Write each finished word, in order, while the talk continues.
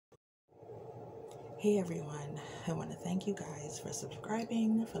Hey everyone, I want to thank you guys for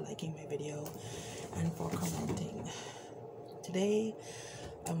subscribing, for liking my video, and for commenting. Today,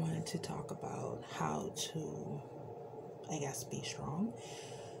 I wanted to talk about how to, be strong.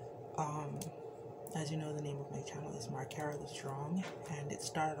 As you know, the name of my channel is Markara the Strong, and it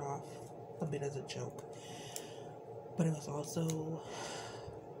started off a bit as a joke, but it was also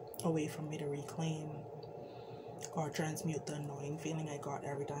a way for me to reclaim or transmute the annoying feeling I got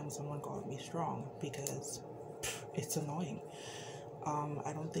every time someone called me strong, because it's annoying.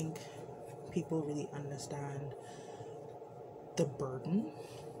 I don't think people really understand the burden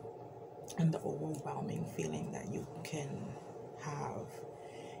and the overwhelming feeling that you can have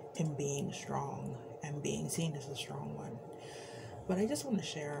in being strong and being seen as a strong one. But I just want to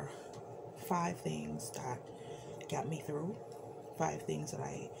share 5 things that got me through, 5 things that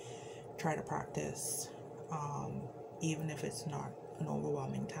I try to practice, even if it's not an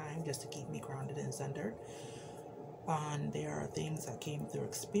overwhelming time, just to keep me grounded and centered. And there are things that came through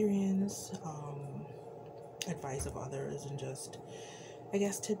experience, advice of others, and just,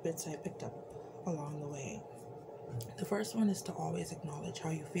 tidbits I picked up along the way. The first one is to always acknowledge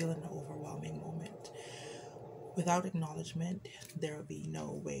how you feel in an overwhelming moment. Without acknowledgement, there will be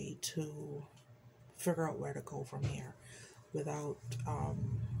no way to figure out where to go from here. Without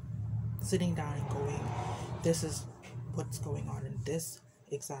sitting down and going, this is what's going on in this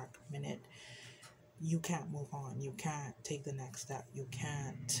exact minute, you can't move on. You can't take the next step. You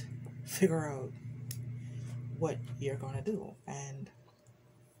can't figure out what you're going to do. And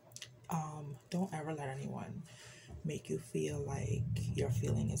don't ever let anyone make you feel like your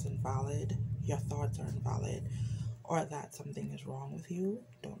feeling is invalid, your thoughts are invalid, or that something is wrong with you.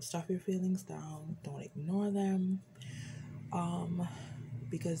 Don't stuff your feelings down. Don't ignore them.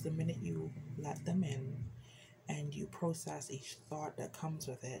 Because the minute you let them in and you process each thought that comes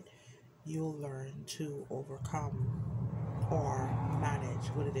with it, you'll learn to overcome or manage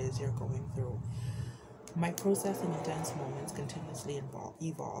what it is you're going through. My processing intense moments continuously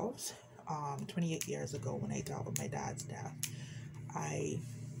evolves. 28 years ago, when I dealt with my dad's death, I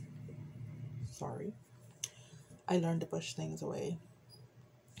learned to push things away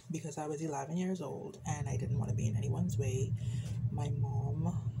because I was 11 years old and I didn't want to be in anyone's way. My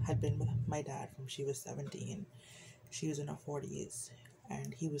mom had been with my dad from she was 17. She was in her 40s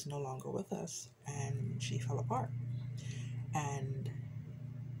and he was no longer with us, and she fell apart. And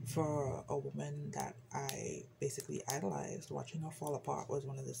for a woman that I basically idolized, watching her fall apart was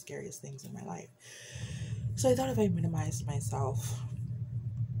one of the scariest things in my life. So I thought if I minimized myself,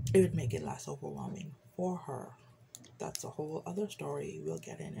 it would make it less overwhelming for her. That's a whole other story we'll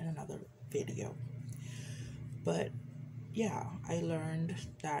get in another video. But yeah, I learned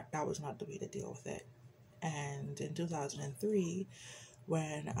that that was not the way to deal with it. And in 2003,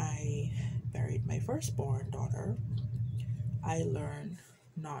 when I buried my firstborn daughter, I learned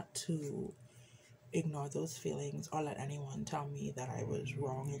not to ignore those feelings or let anyone tell me that I was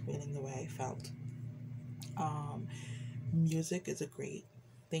wrong in feeling the way I felt. Music is a great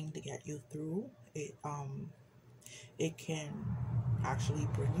thing to get you through. It can actually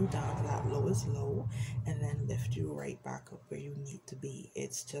bring you down to that lowest low and then lift you right back up where you need to be.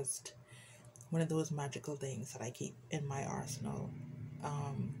 It's just one of those magical things that I keep in my arsenal.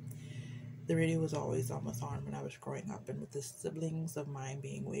 The radio was always almost on when I was growing up, and with the siblings of mine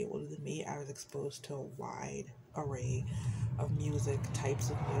being way older than me, I was exposed to a wide array of music, types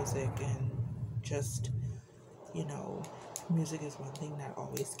of music, and just, music is one thing that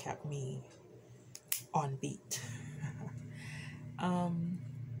always kept me on beat.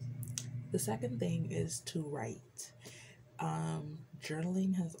 The second thing is to write.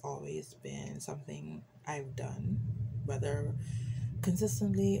 Journaling has always been something I've done, whether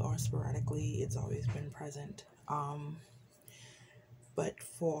consistently or sporadically. It's always been present. But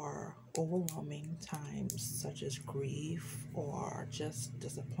for overwhelming times such as grief or just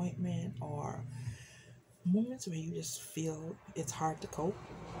disappointment or moments where you just feel it's hard to cope,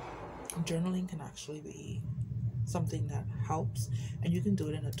 journaling can actually be something that helps, and you can do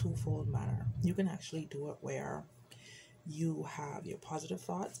it in a twofold manner. You can actually do it where you have your positive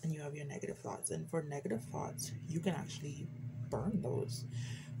thoughts and you have your negative thoughts, and for negative thoughts you can actually burn those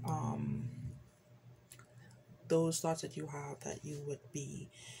thoughts that you have that you would be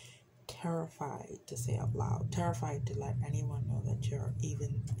terrified to say out loud, terrified to let anyone know that you're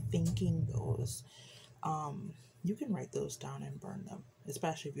even thinking those. You can write those down and burn them,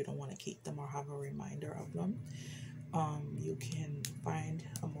 especially if you don't want to keep them or have a reminder of them. You can find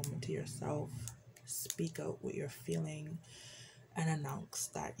a moment to yourself, speak out what you're feeling, and announce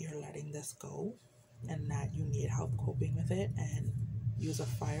that you're letting this go and that you need help coping with it, and use a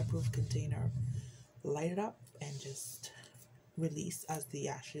fireproof container light it up and just release as the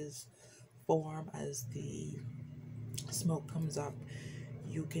ashes form, as the smoke comes up.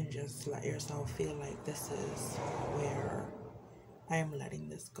 You can just let yourself feel like this is where I am letting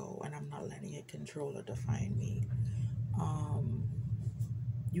this go and I'm not letting it control or define me.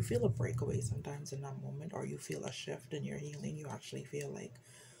 You feel a breakaway sometimes in that moment, or you feel a shift in your healing. You actually feel like,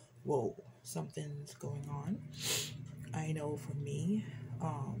 whoa, something's going on. I know for me,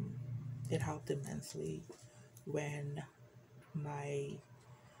 it helped immensely when my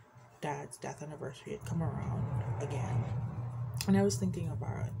dad's death anniversary had come around again. And I was thinking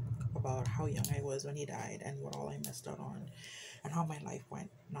about how young I was when he died and what all I missed out on and how my life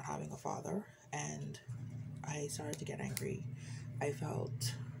went not having a father. And I started to get angry. I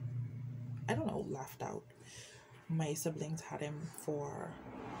felt, I don't know, left out. My siblings had him for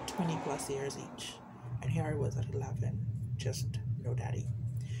 20 plus years each. And here I was at 11, just no daddy.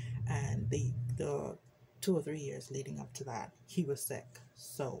 And the 2 or 3 years leading up to that, he was sick.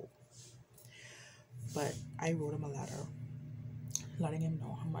 So, but I wrote him a letter letting him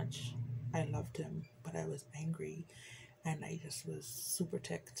know how much I loved him, but I was angry and I just was super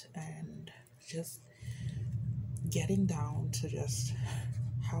ticked and just getting down to just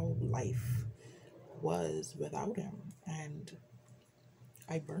how life was without him. And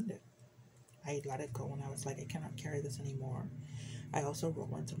I burned it. I let it go and I was like, I cannot carry this anymore. I also wrote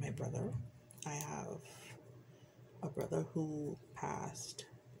one to my brother. I have a brother who passed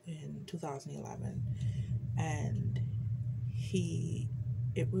in 2011, and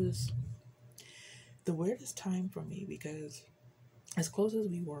it was the weirdest time for me because as close as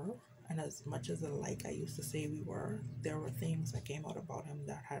we were and as much as alike I used to say we were, there were things that came out about him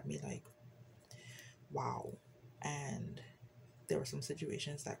that had me like, wow. And there were some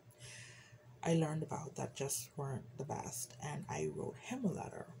situations that I learned about that just weren't the best. And I wrote him a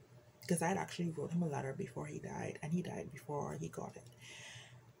letter because I'd actually wrote him a letter before he died, and he died before he got it.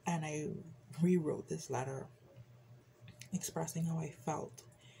 And I rewrote this letter expressing how I felt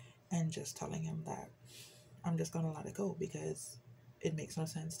and just telling him that I'm just going to let it go because it makes no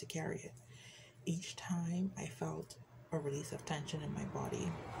sense to carry it. Each time I felt a release of tension in my body,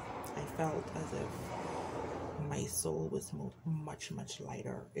 I felt as if my soul was much, much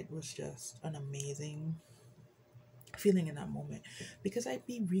lighter. It was just an amazing feeling in that moment because I'd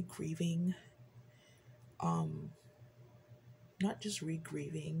be re-grieving, not just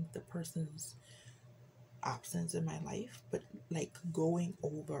re-grieving the person's absence in my life, but like going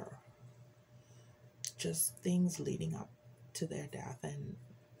over just things leading up to their death and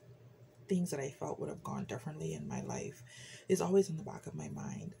things that I felt would have gone differently in my life is always in the back of my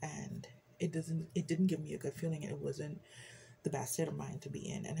mind. And it didn't give me a good feeling. It wasn't the best state of mind to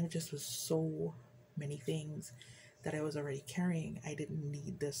be in. And it just was so many things that I was already carrying. I didn't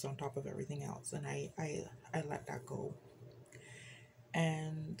need this on top of everything else. And I let that go.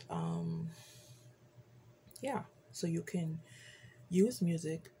 And yeah, so you can use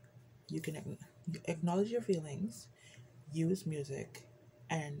music, you can acknowledge your feelings, use music,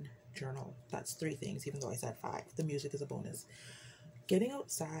 and journal. That's 3 things, even though I said 5. The music is a bonus. Getting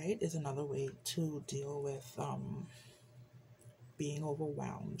outside is another way to deal with being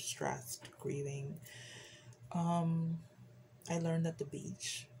overwhelmed, stressed, grieving. I learned that the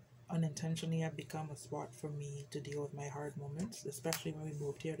beach unintentionally had become a spot for me to deal with my hard moments, especially when we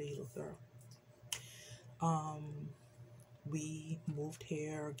moved here to Eleuthera. We moved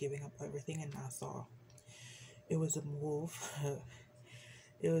here giving up everything in Nassau. It was a move.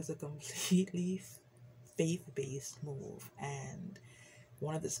 It was a completely faith-based move and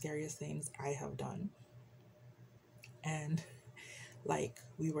one of the scariest things I have done. And like,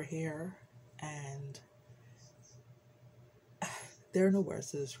 we were here and there are no words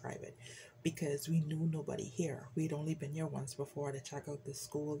to describe it because we knew nobody here. We'd only been here once before to check out the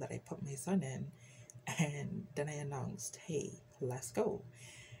school that I put my son in, and then I announced, hey, let's go.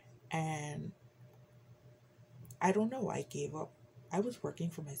 And I don't know, I gave up. I was working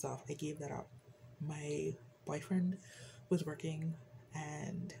for myself. I gave that up. My boyfriend was working,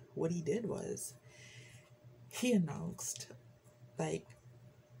 and what he did was he announced, like,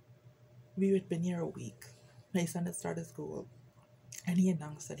 we had been here a week. My son had started school, and he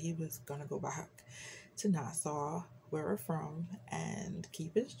announced that he was gonna go back to Nassau, where we're from, and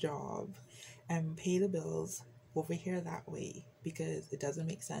keep his job and pay the bills over here that way because it doesn't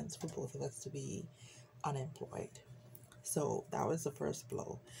make sense for both of us to be unemployed. So that was the first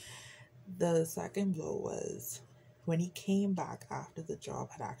blow. The second blow was when he came back after the job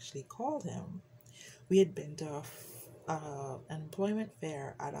had actually called him. We had been to an employment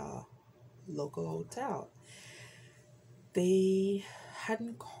fair at a local hotel. They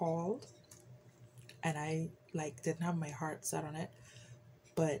hadn't called and I like didn't have my heart set on it.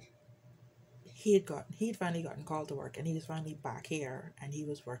 But he'd finally gotten called to work, and he was finally back here, and he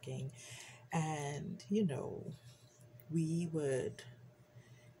was working. And we would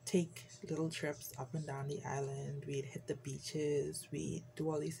take little trips up and down the island. We'd hit the beaches. We'd do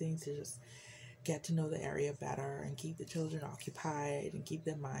all these things to just get to know the area better and keep the children occupied and keep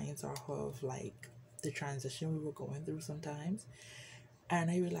their minds off of like the transition we were going through sometimes. And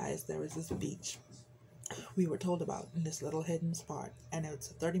I realized there was this beach we were told about in this little hidden spot, and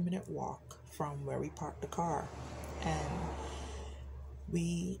it's a 30-minute walk from where we parked the car. And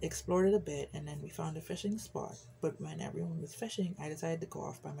we explored it a bit, and then we found a fishing spot. But when everyone was fishing, I decided to go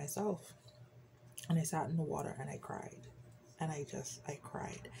off by myself. And I sat in the water and I cried. And I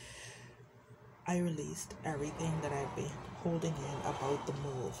cried. I released everything that I've been holding in about the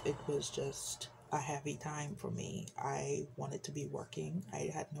move. It was just a heavy time for me. I wanted to be working. I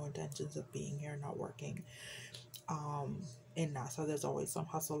had no intentions of being here not working. In NASA, there's always some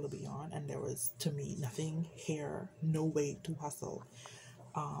hustle to be on, and there was, to me, nothing here, no way to hustle.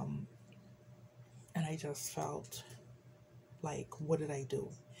 And I just felt like, what did I do?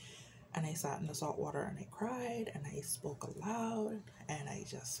 And I sat in the salt water and I cried and I spoke aloud, and I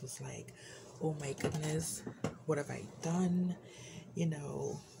just was like, oh my goodness, what have I done?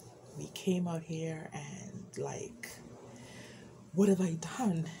 We came out here and like, what have I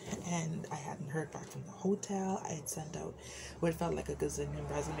done? And I hadn't heard back from the hotel. I had sent out what felt like a gazillion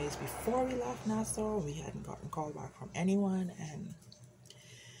resumes before we left Nassau. We hadn't gotten called back from anyone, and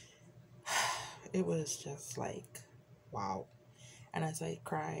it was just like, wow. And as I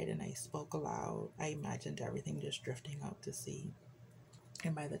cried and I spoke aloud, I imagined everything just drifting out to sea.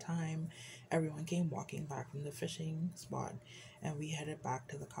 And by the time everyone came walking back from the fishing spot and we headed back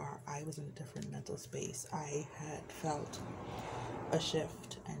to the car, I was in a different mental space. I had felt a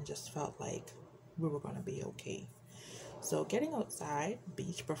shift and just felt like we were going to be okay. So getting outside,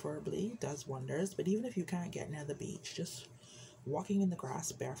 beach preferably, does wonders. But even if you can't get near the beach, just walking in the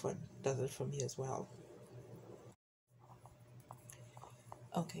grass barefoot does it for me as well.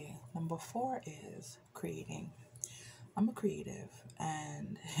 Okay, number 4 is creating. I'm a creative,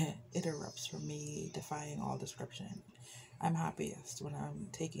 and it erupts from me, defying all description. I'm happiest when I'm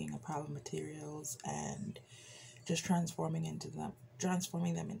taking a pile of materials and just transforming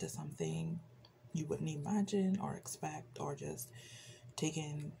them into something you wouldn't imagine or expect, or just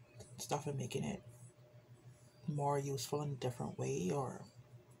taking stuff and making it more useful in a different way, or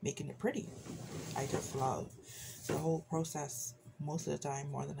making it pretty. I just love the whole process most of the time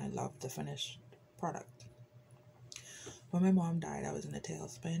more than I love the finished product. When my mom died, I was in a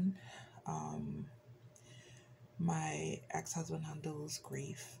tailspin. My ex-husband handles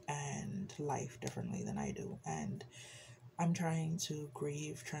grief and life differently than I do, and I'm trying to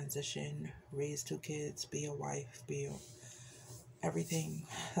grieve, transition, raise 2 kids, be a wife, be everything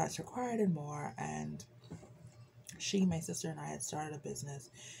that's required and more. And my sister, and I had started a business,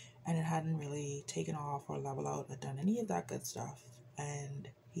 and it hadn't really taken off or leveled out or done any of that good stuff. And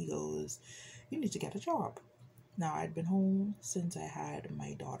he goes, you need to get a job. Now, I'd been home since I had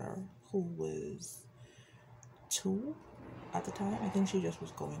my daughter, who was 2 at the time. I think she just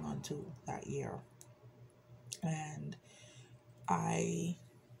was going on 2 that year. And I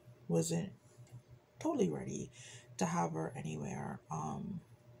wasn't totally ready to have her anywhere.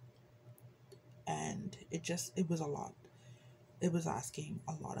 And it was a lot. It was asking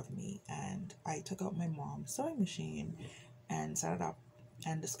a lot of me. And I took out my mom's sewing machine and set it up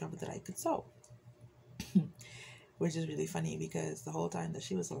and discovered that I could sew. Which is really funny because the whole time that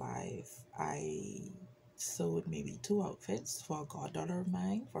she was alive, I sewed maybe 2 outfits for a goddaughter of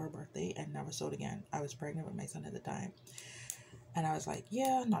mine for her birthday and never sewed again. I was pregnant with my son at the time. And I was like,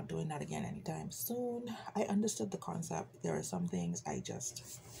 yeah, not doing that again anytime soon. I understood the concept. There are some things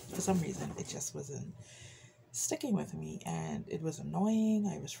for some reason, it just wasn't sticking with me. And it was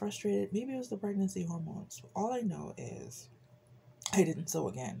annoying. I was frustrated. Maybe it was the pregnancy hormones. All I know is I didn't sew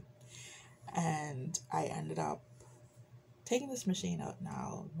again. And I ended up taking this machine out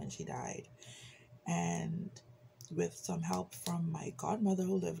now when she died. And with some help from my godmother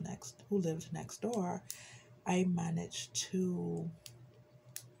who lived next door, I managed to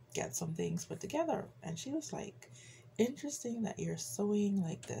get some things put together. And she was like, interesting that you're sewing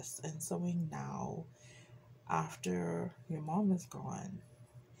like this and sewing now after your mom is gone.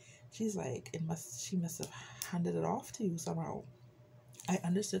 She's like, she must have handed it off to you somehow. I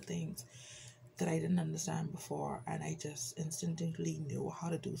understood things that I didn't understand before, and I just instinctively knew how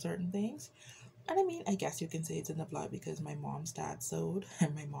to do certain things. And I mean, I guess you can say it's in the blood because my mom's dad sewed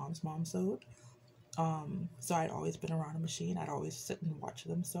and my mom's mom sewed. So I'd always been around a machine. I'd always sit and watch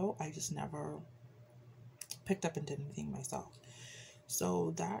them sew. I just never picked up and did anything myself.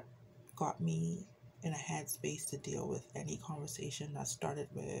 So that got me in a headspace to deal with any conversation that started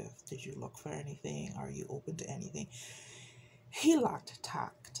with, did you look for anything? Are you open to anything? He lacked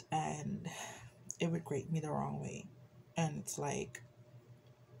tact, and it would grate me the wrong way. And it's like,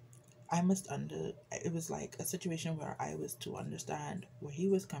 it was like a situation where I was to understand where he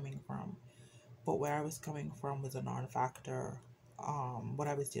was coming from, but where I was coming from was a non-factor. What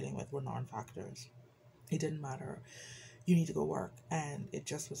I was dealing with were non-factors. It didn't matter. You need to go work. And it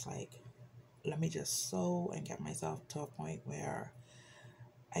just was like, let me just sew and get myself to a point where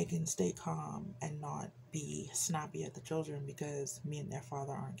I can stay calm and not be snappy at the children because me and their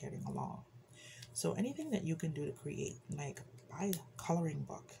father aren't getting along. So anything that you can do to create, like buy a coloring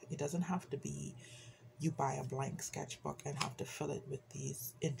book. It doesn't have to be you buy a blank sketchbook and have to fill it with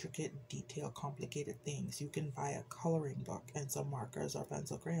these intricate, detailed, complicated things. You can buy a coloring book and some markers or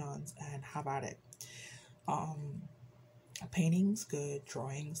pencil crayons and have at it. Painting's good,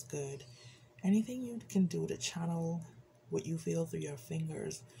 drawing's good. Anything you can do to channel what you feel through your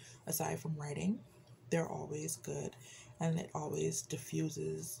fingers, aside from writing, they're always good. And it always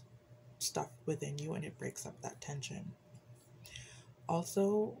diffuses stuff within you and it breaks up that tension.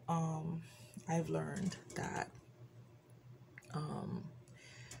 Also, I've learned that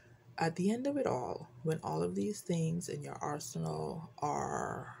at the end of it all, when all of these things in your arsenal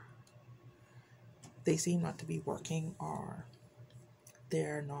they seem not to be working, or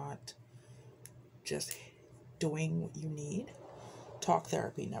they're not just doing what you need, talk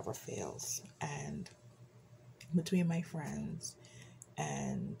therapy never fails. And between my friends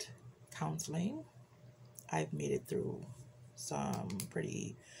and counseling, I've made it through some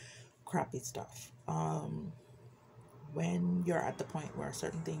pretty crappy stuff. When you're at the point where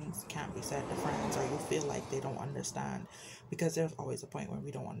certain things can't be said to friends, or you feel like they don't understand, because there's always a point where we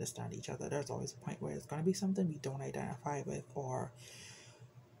don't understand each other. There's always a point where it's going to be something we don't identify with, or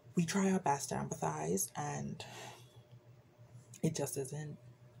we try our best to empathize and it just isn't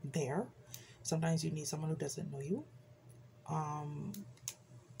there. Sometimes you need someone who doesn't know you.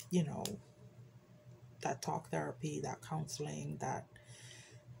 You know, that talk therapy, that counseling,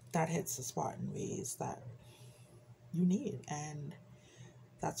 that hits the spot in ways that you need. And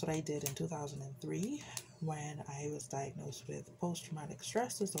that's what I did in 2003 when I was diagnosed with post-traumatic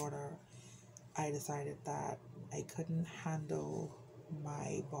stress disorder. I decided that I couldn't handle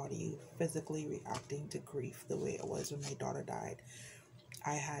my body physically reacting to grief the way it was when my daughter died.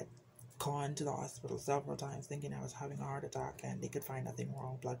 I had gone to the hospital several times thinking I was having a heart attack, and they could find nothing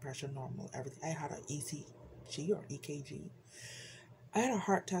wrong. Blood pressure normal, everything. I had an ECG or EKG. I had a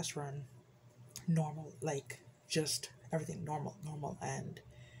heart test run, normal, like just everything normal, and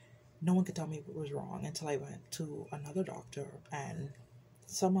no one could tell me what was wrong until I went to another doctor, and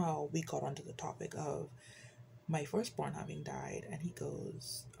somehow we got onto the topic of my firstborn having died, and he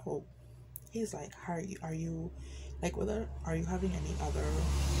goes, oh, he's like, how are you, like, are you having any other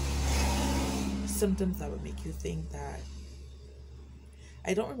symptoms that would make you think that,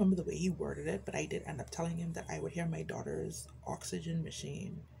 I don't remember the way he worded it, but I did end up telling him that I would hear my daughter's oxygen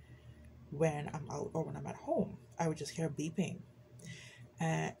machine when I'm out or when I'm at home. I would just hear beeping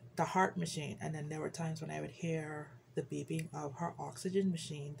and the heart machine. And then there were times when I would hear the beeping of her oxygen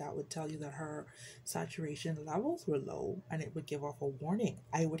machine that would tell you that her saturation levels were low, and it would give off a warning.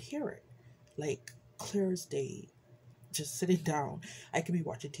 I would hear it like clear as day, just sitting down. I could be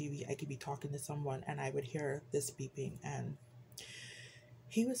watching TV, I could be talking to someone, and I would hear this beeping. And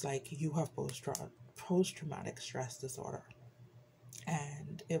he was like, you have post-traumatic stress disorder.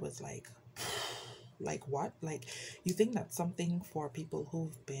 And it was like what? Like, you think that's something for people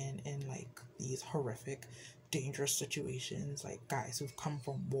who've been in like these horrific, dangerous situations, like guys who've come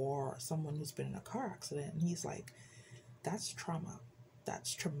from war, or someone who's been in a car accident. And he's like, that's trauma.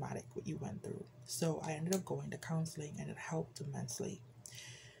 That's traumatic what you went through. So I ended up going to counseling, and it helped immensely.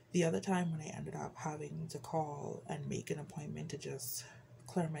 The other time when I ended up having to call and make an appointment to just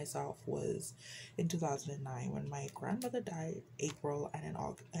clear myself was in 2009 when my grandmother died April,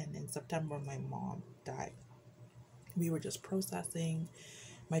 and in September my mom died. We were just processing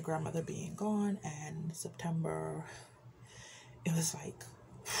my grandmother being gone, and September it was like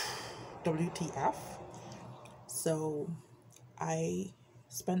WTF. So I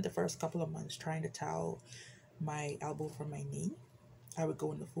spent the first couple of months trying to tell my elbow from my knee. I would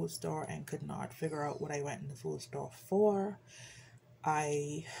go in the food store and could not figure out what I went in the food store for.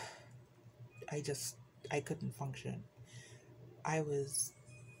 I couldn't function. I was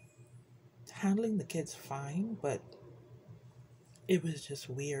handling the kids fine, but it was just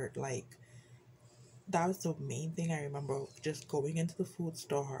weird. Like, that was the main thing I remember, just going into the food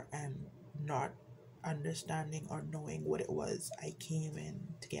store and not understanding or knowing what it was I came in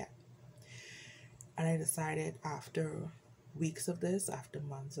to get. And I decided after weeks of this, after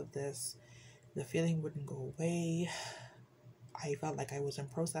months of this, the feeling wouldn't go away. I felt like I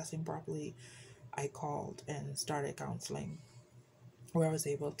wasn't processing properly. I called and started counseling, where I was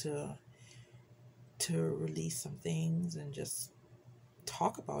able to release some things and just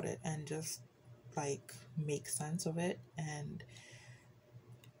talk about it and just like make sense of it. And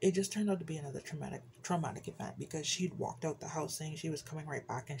it just turned out to be another traumatic event, because she'd walked out the house saying she was coming right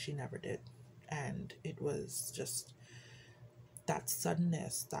back and she never did. And it was just that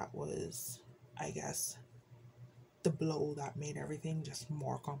suddenness that was, I guess, the blow that made everything just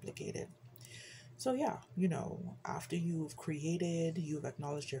more complicated. So yeah, after you've created, you've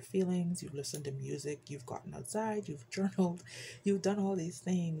acknowledged your feelings, you've listened to music, you've gotten outside, you've journaled, you've done all these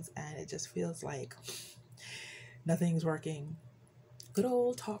things, and it just feels like nothing's working. Good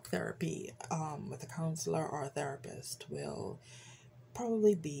old talk therapy with a counselor or a therapist will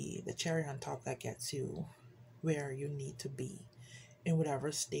probably be the cherry on top that gets you where you need to be in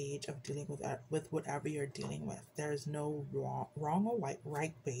whatever stage of dealing with whatever you're dealing with. There's no wrong or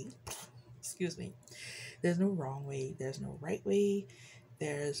right way. Excuse me. There's no wrong way. There's no right way.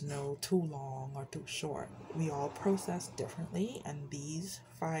 There's no too long or too short. We all process differently, and these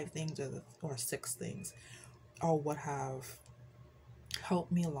 5 things or 6 things are what have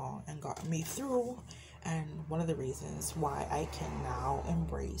helped me along and got me through, and one of the reasons why I can now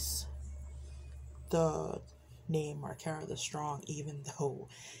embrace the name Markera the Strong, even though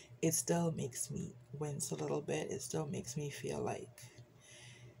it still makes me wince a little bit. It still makes me feel like,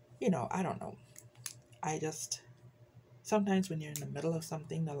 I don't know. I just, sometimes when you're in the middle of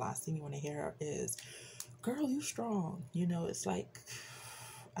something, the last thing you want to hear is, girl, you strong. It's like,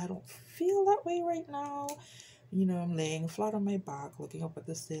 I don't feel that way right now. I'm laying flat on my back, looking up at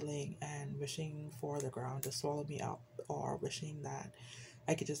the ceiling and wishing for the ground to swallow me up, or wishing that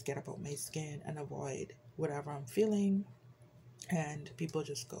I could just get up out my skin and avoid whatever I'm feeling. And people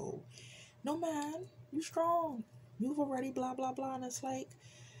just go, no, man, you strong. You've already blah, blah, blah. And it's like,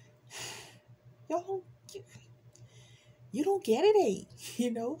 y'all you don't get it,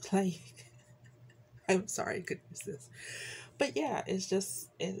 like, I'm sorry I couldn't resist. But yeah, it's just,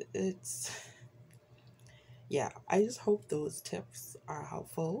 it's yeah, I just hope those tips are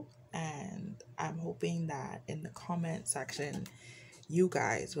helpful, and I'm hoping that in the comment section you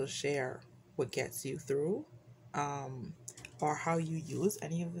guys will share what gets you through, or how you use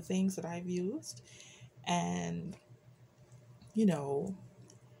any of the things that I've used, and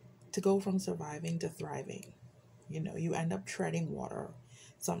to go from surviving to thriving. You end up treading water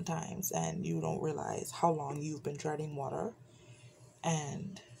sometimes, and you don't realize how long you've been treading water.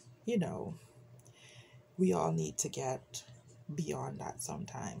 And we all need to get beyond that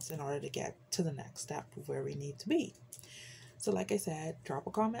sometimes in order to get to the next step of where we need to be. So like I said, drop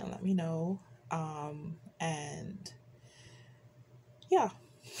a comment, let me know. And yeah,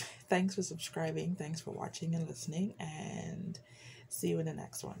 thanks for subscribing, thanks for watching and listening, and see you in the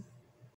next one.